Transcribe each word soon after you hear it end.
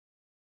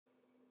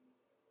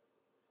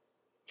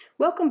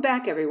Welcome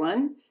back,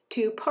 everyone,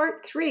 to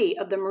part 3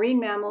 of the Marine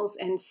Mammals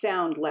and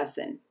Sound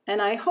lesson.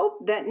 And I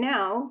hope that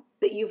now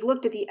that you've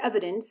looked at the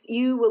evidence,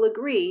 you will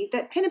agree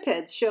that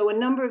pinnipeds show a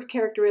number of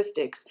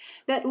characteristics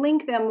that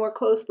link them more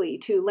closely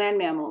to land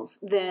mammals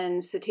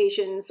than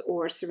cetaceans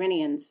or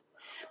sirenians.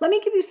 Let me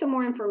give you some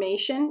more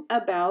information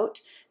about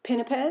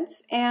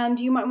pinnipeds, and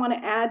you might want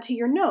to add to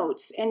your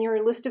notes and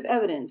your list of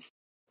evidence.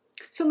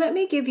 So let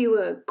me give you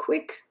a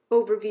quick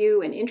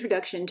overview and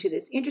introduction to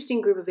this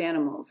interesting group of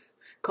animals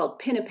called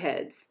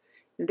pinnipeds.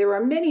 There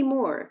are many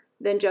more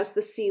than just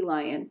the sea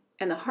lion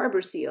and the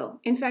harbor seal.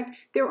 In fact,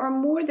 there are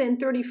more than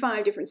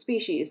 35 different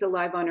species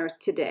alive on Earth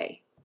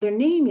today. Their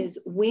name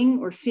is wing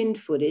or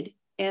fin-footed,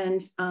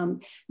 and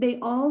they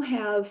all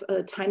have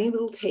a tiny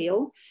little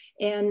tail,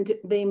 and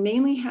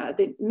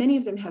many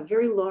of them have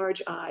very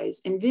large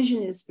eyes, and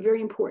vision is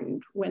very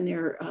important when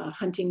they're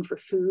hunting for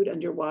food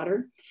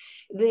underwater.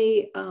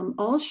 They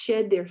all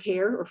shed their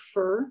hair or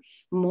fur,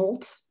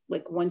 molt,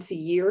 like once a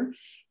year,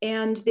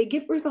 and they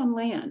give birth on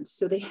land.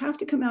 So they have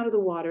to come out of the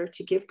water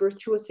to give birth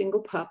to a single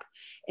pup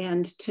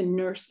and to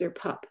nurse their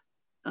pup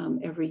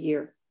every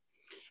year.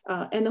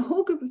 And the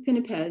whole group of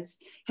pinnipeds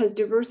has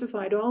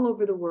diversified all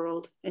over the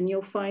world, and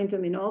you'll find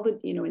them in all the,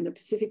 in the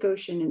Pacific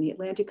Ocean and the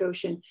Atlantic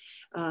Ocean,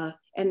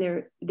 and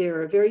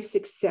they're a very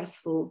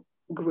successful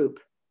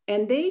group.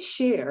 And they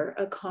share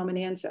a common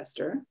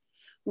ancestor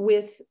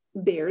with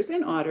bears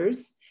and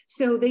otters.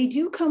 So they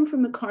do come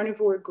from the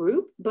carnivore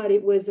group, but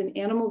it was an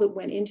animal that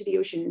went into the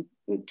ocean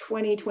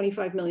 20,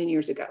 25 million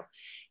years ago.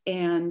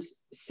 And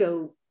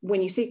so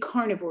when you say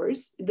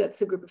carnivores,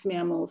 that's a group of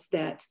mammals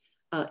that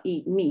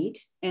eat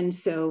meat. And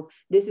so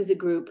this is a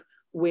group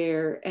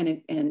where,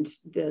 and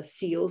the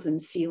seals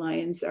and sea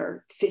lions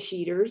are fish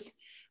eaters.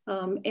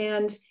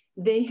 And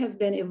they have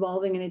been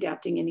evolving and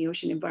adapting in the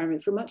ocean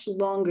environment for much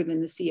longer than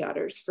the sea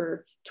otters,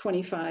 for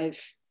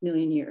 25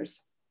 million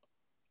years.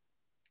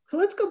 So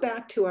let's go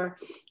back to our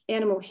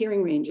animal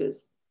hearing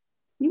ranges.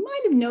 You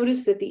might have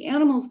noticed that the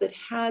animals that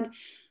had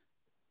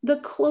the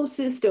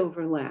closest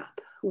overlap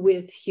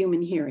with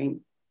human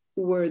hearing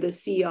were the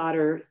sea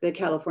otter, the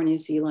California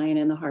sea lion,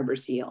 and the harbor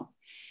seal.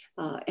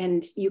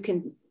 And you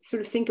can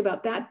sort of think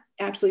about that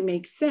actually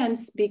makes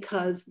sense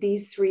because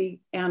these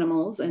three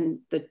animals and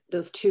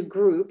those two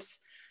groups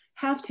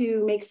have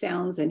to make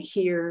sounds and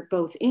hear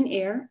both in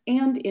air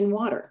and in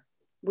water.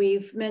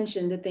 We've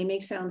mentioned that they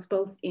make sounds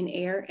both in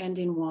air and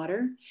in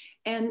water,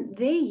 and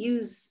they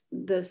use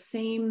the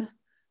same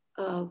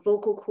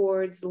vocal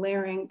cords,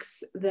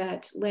 larynx,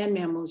 that land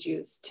mammals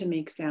use to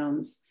make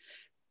sounds.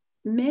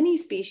 Many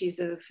species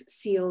of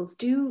seals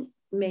do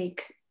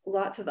make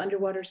lots of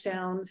underwater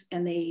sounds,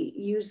 and they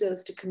use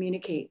those to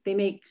communicate. They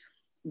make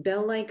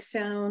bell-like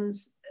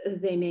sounds,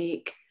 they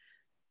make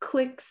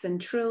clicks and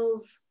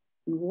trills,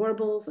 and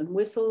warbles and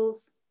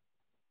whistles.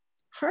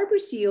 Harbor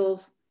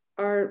seals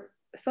are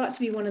thought to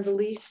be one of the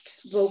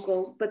least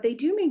vocal, but they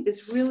do make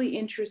this really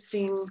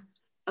interesting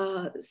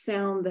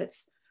sound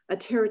that's a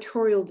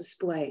territorial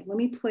display. Let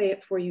me play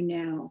it for you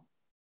now.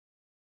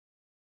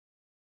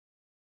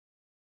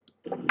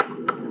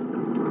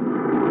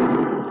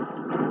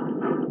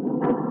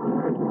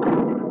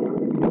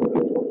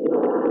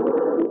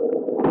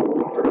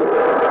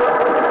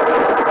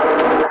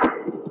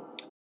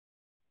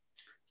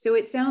 So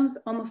it sounds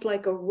almost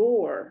like a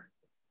roar,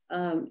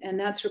 and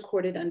that's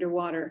recorded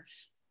underwater.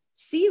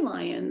 Sea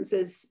lions,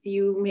 as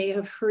you may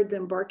have heard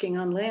them barking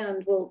on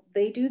land, well,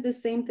 they do the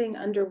same thing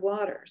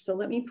underwater. So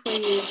let me play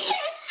you.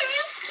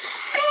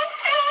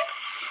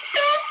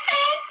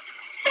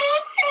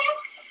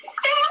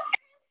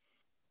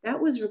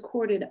 That was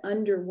recorded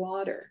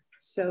underwater.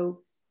 So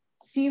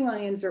sea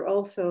lions are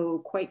also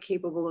quite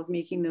capable of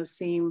making those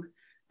same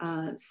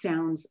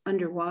sounds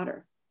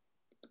underwater.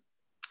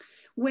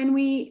 When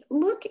we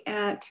look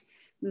at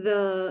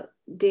the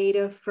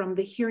data from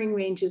the hearing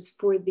ranges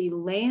for the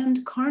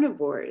land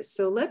carnivores,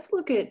 so let's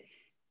look at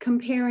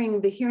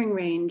comparing the hearing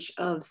range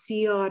of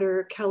sea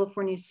otter,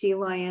 California sea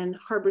lion,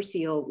 harbor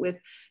seal with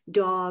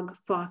dog,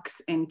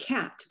 fox, and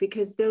cat,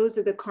 because those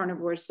are the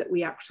carnivores that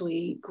we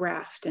actually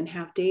graphed and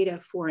have data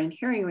for in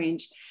hearing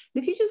range.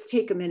 And if you just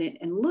take a minute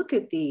and look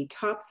at the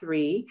top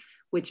three,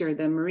 which are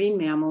the marine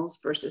mammals,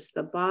 versus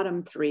the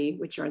bottom three,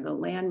 which are the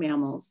land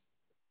mammals,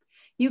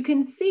 you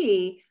can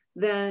see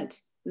that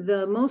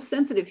the most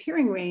sensitive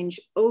hearing range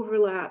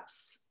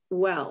overlaps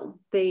well.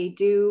 They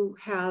do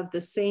have the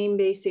same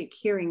basic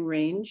hearing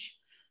range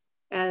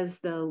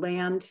as the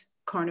land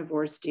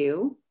carnivores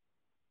do.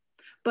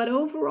 But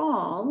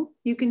overall,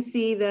 you can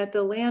see that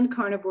the land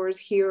carnivores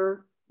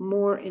hear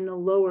more in the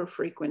lower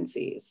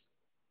frequencies.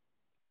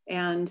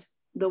 And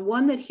the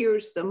one that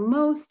hears the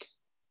most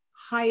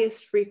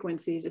highest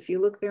frequencies, if you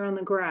look there on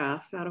the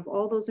graph, out of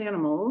all those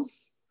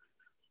animals,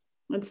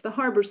 it's the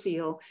harbor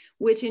seal,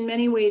 which in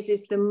many ways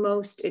is the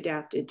most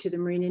adapted to the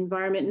marine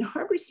environment. And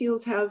harbor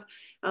seals have,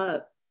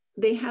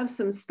 they have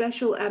some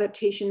special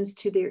adaptations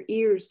to their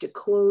ears to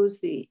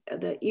close the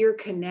ear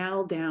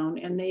canal down,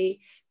 and they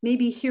may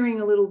be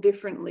hearing a little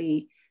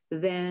differently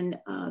than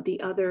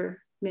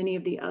many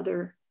of the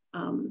other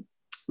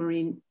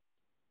marine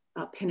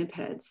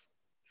pinnipeds.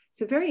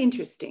 So very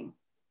interesting.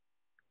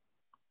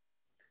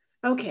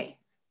 Okay,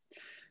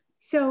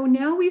 so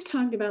now we've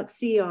talked about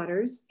sea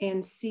otters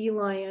and sea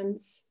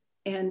lions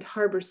and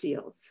harbor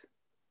seals.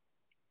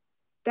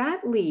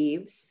 That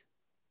leaves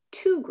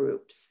two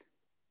groups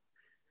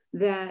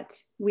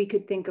that we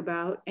could think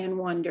about and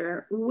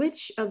wonder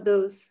which of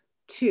those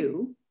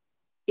two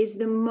is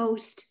the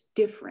most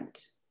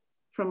different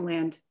from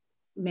land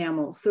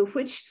mammals. So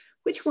which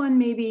one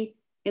maybe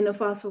in the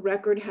fossil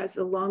record has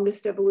the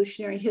longest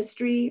evolutionary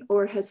history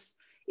or has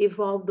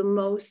evolved the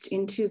most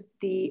into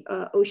the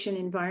ocean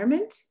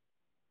environment?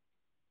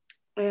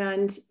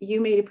 And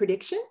you made a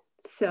prediction.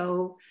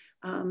 So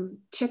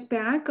check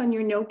back on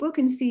your notebook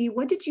and see,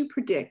 what did you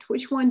predict?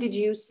 Which one did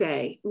you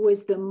say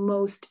was the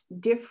most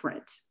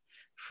different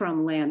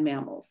from land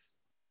mammals?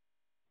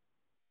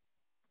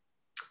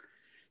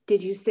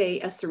 Did you say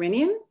a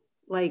sirenian,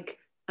 like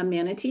a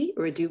manatee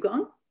or a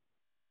dugong?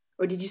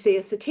 Or did you say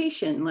a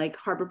cetacean, like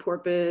harbor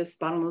porpoise,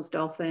 bottlenose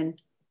dolphin,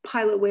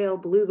 pilot whale,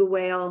 beluga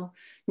whale,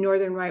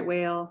 northern right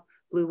whale,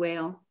 blue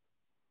whale?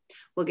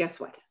 Well, guess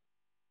what?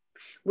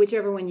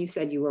 Whichever one you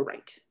said, you were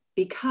right,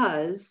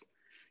 because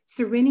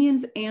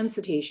sirenians and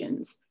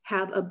cetaceans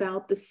have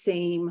about the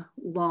same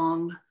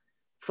long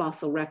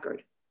fossil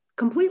record.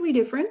 Completely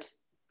different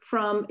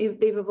from, if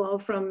they've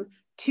evolved from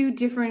two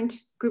different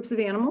groups of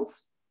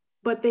animals,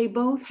 but they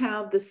both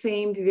have the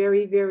same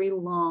very, very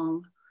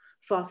long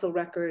fossil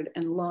record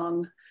and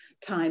long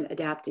time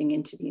adapting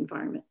into the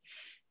environment.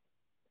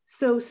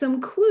 So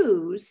some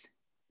clues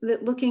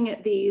that looking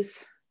at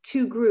these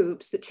two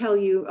groups that tell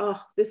you,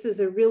 oh, this is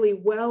a really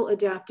well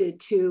adapted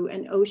to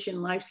an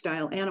ocean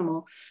lifestyle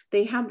animal.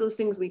 They have those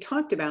things we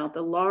talked about,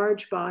 the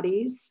large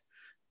bodies,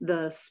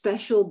 the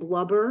special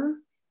blubber,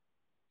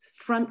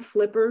 front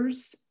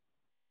flippers.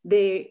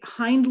 The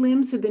hind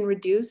limbs have been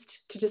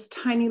reduced to just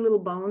tiny little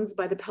bones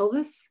by the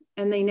pelvis,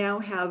 and they now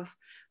have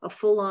a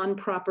full-on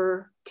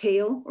proper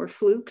tail or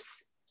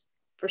flukes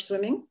for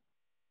swimming.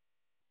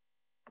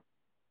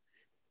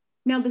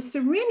 Now the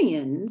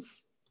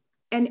sirenians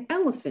and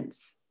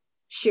elephants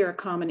share a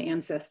common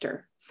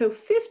ancestor. So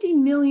 50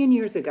 million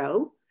years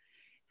ago,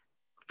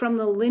 from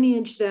the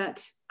lineage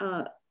that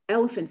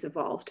elephants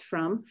evolved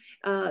from,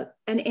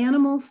 an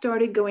animal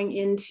started going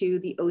into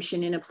the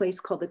ocean in a place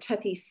called the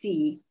Tethys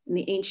Sea in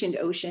the ancient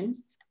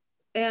ocean.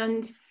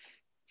 And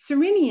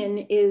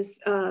sirenian is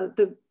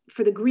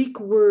for the Greek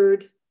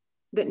word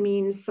that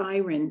means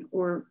siren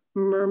or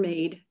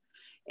mermaid.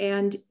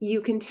 And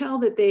you can tell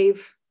that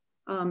they've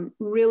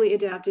really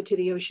adapted to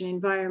the ocean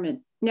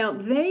environment. Now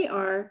they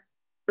are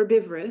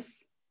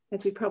herbivorous,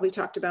 as we probably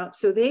talked about.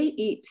 So they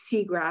eat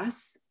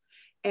seagrass.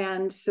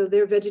 And so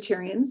they're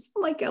vegetarians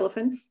like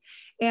elephants.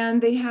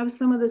 And they have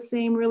some of the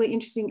same really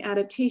interesting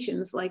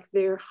adaptations, like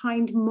their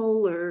hind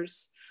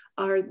molars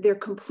are their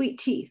complete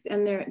teeth.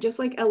 And they're just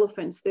like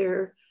elephants,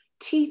 their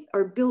teeth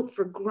are built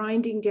for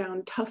grinding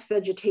down tough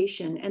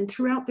vegetation. And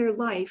throughout their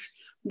life,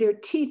 their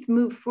teeth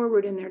move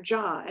forward in their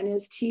jaw. And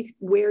as teeth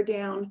wear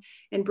down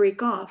and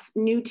break off,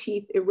 new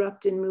teeth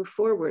erupt and move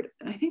forward.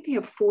 And I think they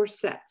have 4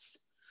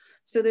 sets.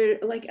 So they're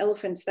like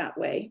elephants that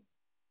way.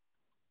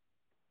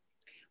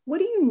 What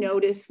do you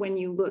notice when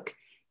you look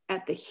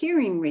at the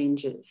hearing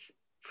ranges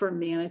for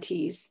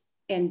manatees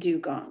and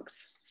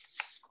dugongs?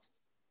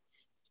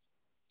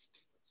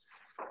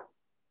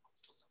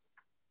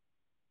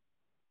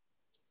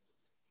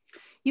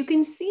 You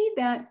can see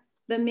that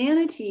the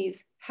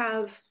manatees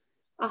have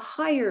a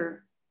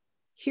higher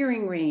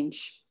hearing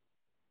range.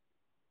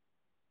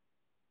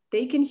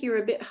 They can hear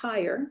a bit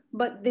higher,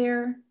 but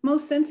their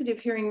most sensitive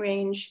hearing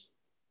range,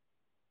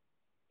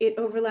 it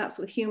overlaps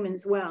with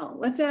humans well.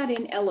 Let's add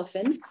in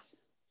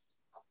elephants.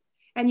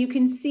 And you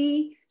can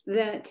see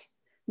that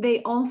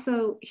they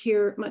also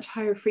hear much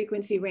higher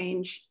frequency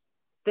range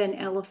than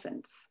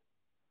elephants.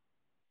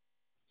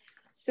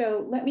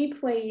 So let me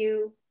play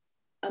you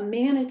a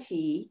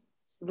manatee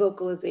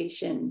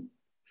vocalization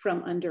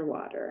from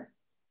underwater.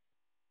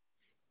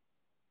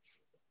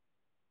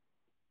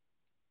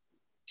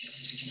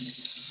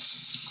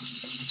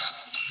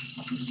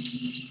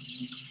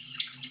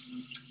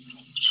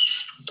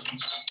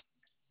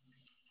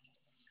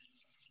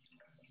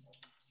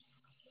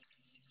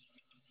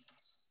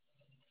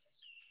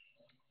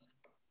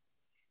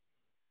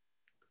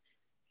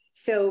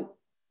 So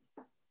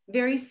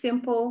very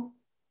simple,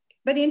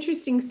 but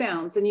interesting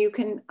sounds. And you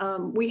can,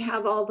 we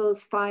have all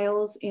those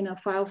files in a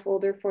file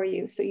folder for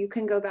you. So you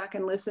can go back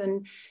and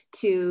listen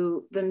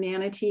to the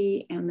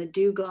manatee and the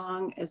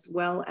dugong, as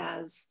well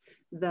as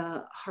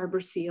the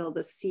harbor seal,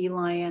 the sea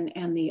lion,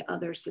 and the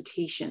other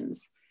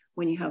cetaceans.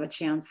 When you have a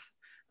chance,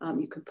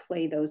 you can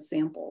play those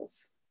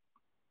samples.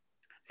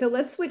 So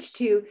let's switch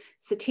to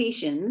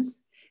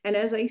cetaceans. And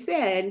as I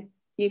said,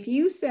 if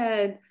you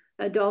said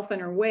a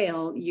dolphin or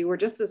whale, you were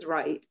just as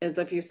right as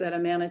if you said a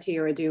manatee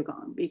or a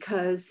dugong,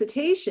 because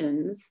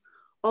cetaceans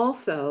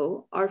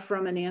also are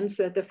from an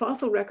ancestor. The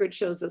fossil record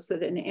shows us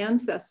that an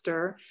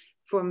ancestor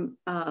from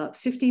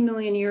 50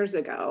 million years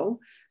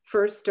ago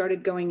first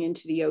started going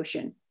into the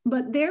ocean,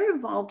 but they're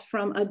evolved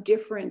from a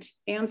different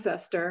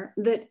ancestor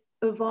that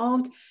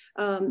evolved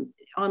on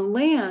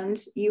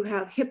land. You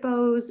have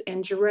hippos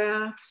and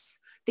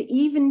giraffes, the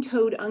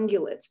even-toed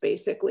ungulates,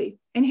 basically.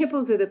 And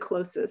hippos are the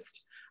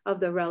closest of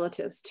the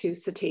relatives to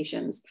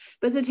cetaceans.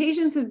 But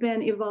cetaceans have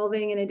been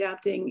evolving and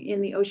adapting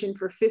in the ocean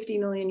for 50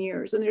 million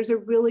years. And there's a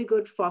really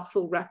good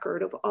fossil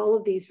record of all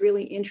of these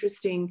really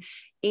interesting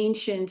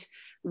ancient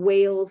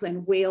whales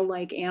and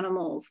whale-like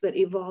animals that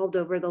evolved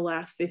over the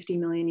last 50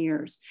 million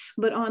years.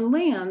 But on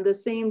land, the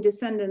same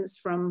descendants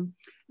from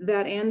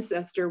that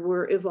ancestor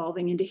were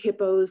evolving into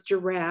hippos,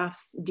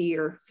 giraffes,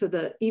 deer, so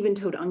the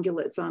even-toed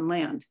ungulates on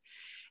land.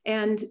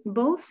 And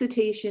both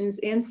cetaceans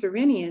and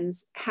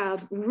sirenians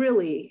have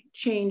really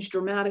changed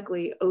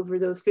dramatically over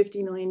those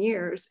 50 million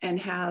years and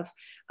have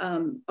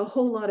a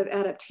whole lot of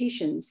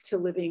adaptations to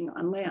living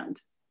on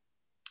land.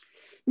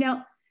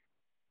 Now,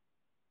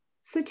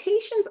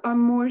 cetaceans are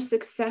more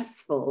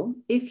successful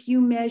if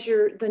you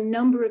measure the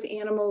number of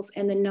animals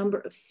and the number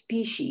of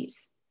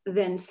species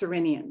than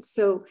sirenians.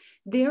 So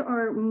there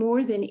are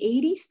more than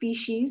 80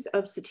 species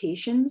of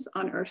cetaceans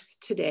on Earth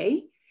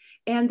today.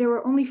 And there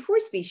were only 4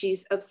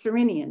 species of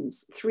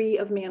sirenians, 3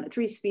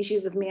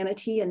 species of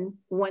manatee and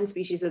 1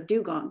 species of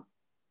dugong.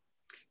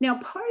 Now,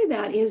 part of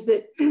that is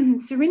that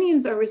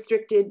sirenians are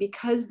restricted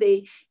because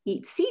they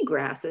eat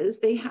seagrasses.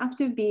 They have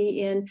to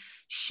be in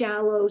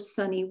shallow,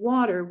 sunny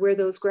water where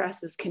those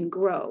grasses can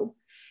grow.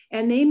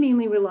 And they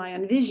mainly rely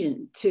on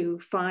vision to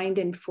find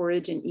and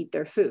forage and eat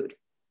their food.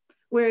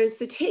 Whereas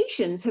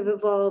cetaceans have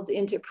evolved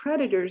into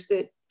predators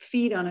that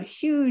feed on a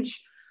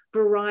huge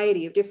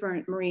variety of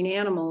different marine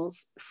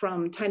animals,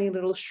 from tiny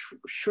little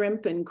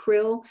shrimp and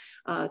krill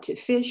to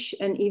fish,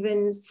 and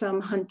even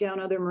some hunt down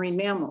other marine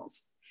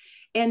mammals.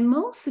 And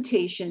most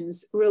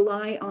cetaceans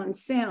rely on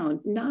sound,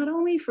 not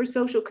only for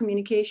social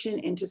communication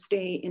and to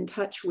stay in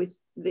touch with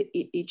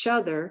each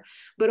other,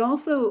 but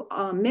also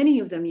many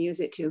of them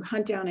use it to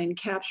hunt down and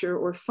capture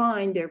or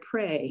find their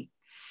prey.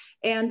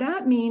 And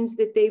that means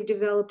that they've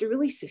developed a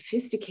really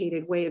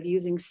sophisticated way of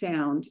using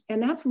sound.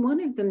 And that's one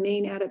of the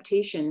main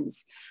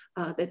adaptations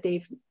that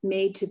they've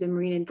made to the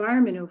marine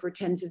environment over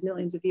tens of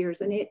millions of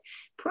years. And it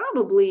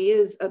probably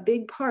is a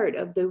big part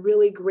of the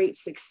really great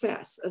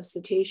success of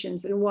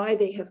cetaceans and why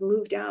they have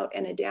moved out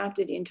and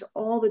adapted into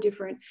all the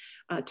different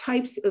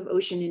types of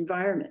ocean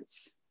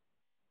environments.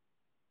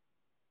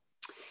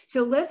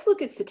 So let's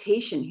look at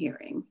cetacean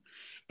hearing.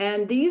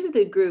 And these are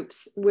the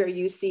groups where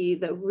you see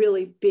the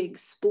really big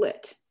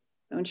split,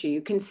 don't you?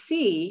 You can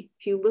see,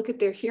 if you look at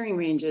their hearing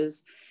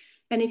ranges,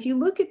 and if you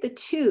look at the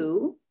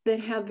 2 that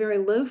have very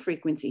low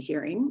frequency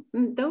hearing,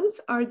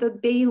 those are the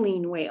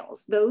baleen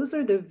whales. Those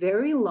are the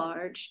very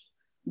large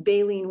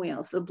baleen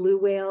whales, the blue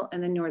whale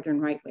and the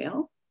northern right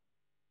whale.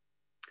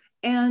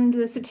 And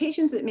the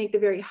cetaceans that make the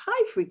very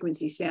high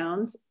frequency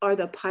sounds are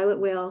the pilot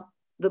whale,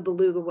 the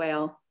beluga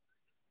whale,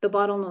 the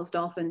bottlenose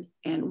dolphin,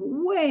 and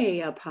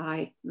way up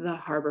high, the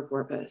harbor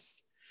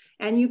porpoise.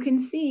 And you can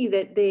see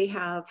that they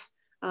have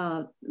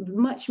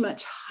much,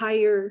 much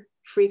higher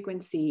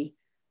frequency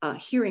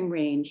hearing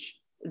range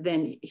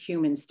than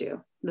humans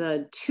do,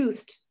 the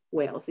toothed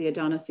whales, the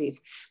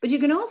Adonises. But you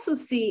can also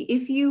see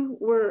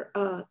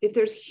if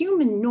there's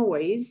human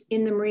noise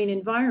in the marine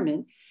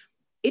environment,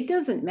 it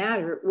doesn't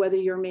matter whether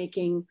you're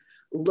making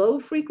low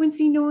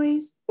frequency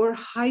noise or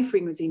high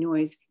frequency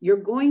noise, you're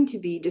going to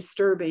be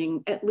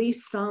disturbing at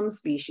least some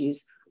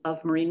species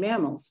of marine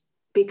mammals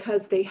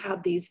because they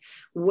have these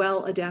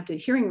well-adapted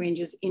hearing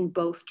ranges in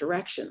both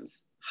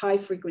directions, high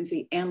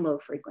frequency and low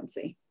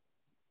frequency.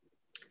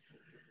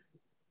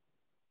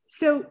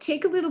 So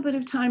take a little bit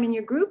of time in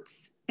your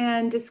groups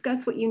and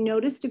discuss what you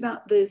noticed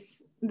about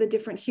the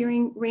different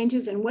hearing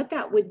ranges and what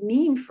that would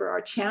mean for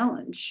our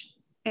challenge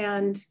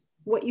and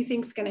what you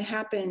think is going to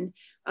happen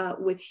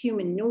with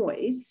human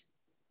noise.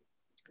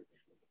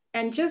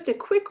 And just a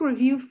quick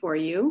review for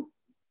you,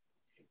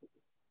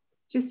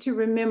 just to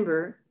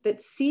remember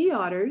that sea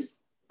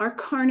otters are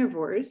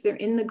carnivores. They're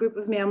in the group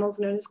of mammals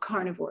known as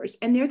carnivores,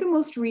 and they're the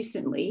most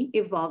recently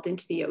evolved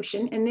into the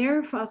ocean, and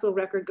their fossil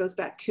record goes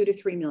back 2 to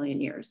 3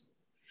 million years.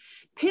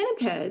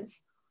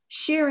 Pinnipeds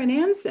share an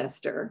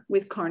ancestor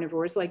with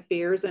carnivores like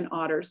bears and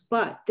otters,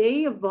 but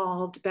they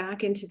evolved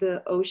back into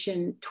the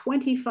ocean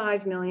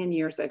 25 million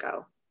years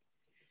ago.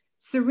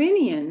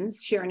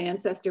 Sirenians share an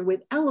ancestor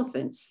with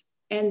elephants,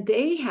 and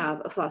they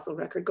have a fossil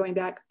record going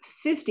back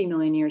 50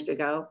 million years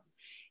ago.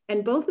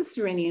 And both the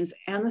sirenians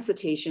and the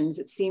cetaceans,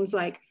 it seems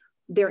like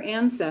their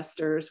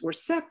ancestors were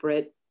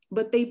separate,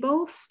 but they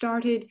both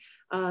started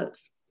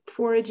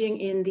foraging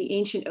in the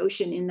ancient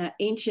ocean, in that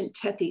ancient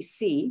Tethys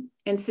Sea.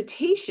 And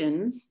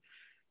cetaceans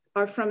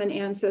are from an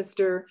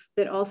ancestor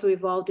that also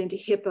evolved into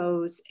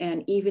hippos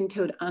and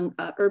even-toed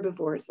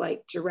herbivores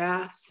like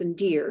giraffes and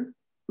deer.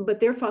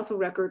 But their fossil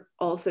record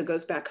also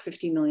goes back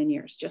 50 million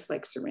years, just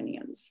like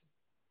sirenians.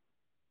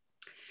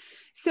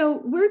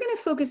 So we're going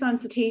to focus on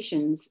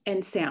cetaceans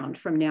and sound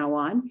from now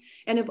on.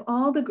 And of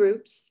all the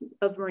groups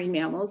of marine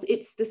mammals,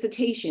 it's the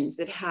cetaceans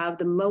that have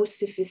the most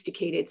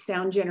sophisticated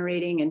sound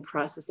generating and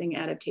processing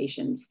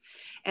adaptations.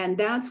 And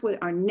that's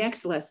what our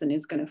next lesson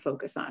is going to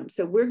focus on.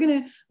 So we're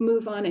going to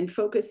move on and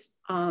focus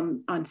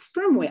on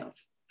sperm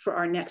whales for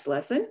our next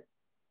lesson.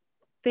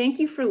 Thank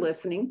you for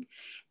listening,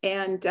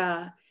 and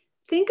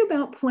think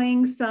about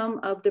playing some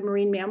of the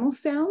marine mammal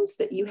sounds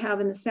that you have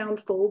in the sound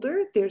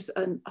folder. There's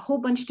a whole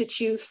bunch to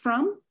choose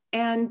from,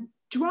 and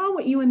draw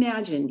what you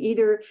imagine,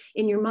 either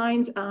in your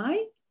mind's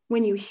eye.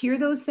 When you hear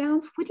those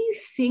sounds, what do you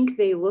think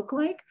they look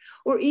like?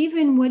 Or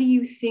even what do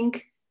you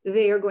think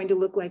they are going to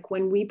look like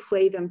when we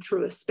play them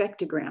through a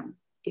spectrogram,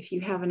 if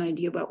you have an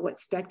idea about what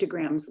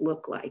spectrograms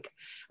look like.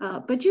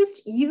 But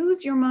just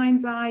use your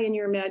mind's eye and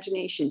your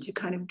imagination to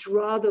kind of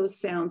draw those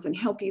sounds and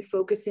help you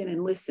focus in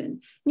and listen.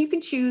 And you can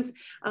choose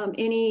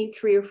any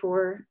 3 or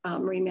 4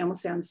 marine mammal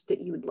sounds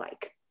that you would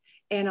like.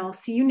 And I'll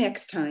see you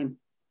next time.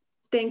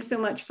 Thanks so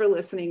much for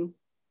listening.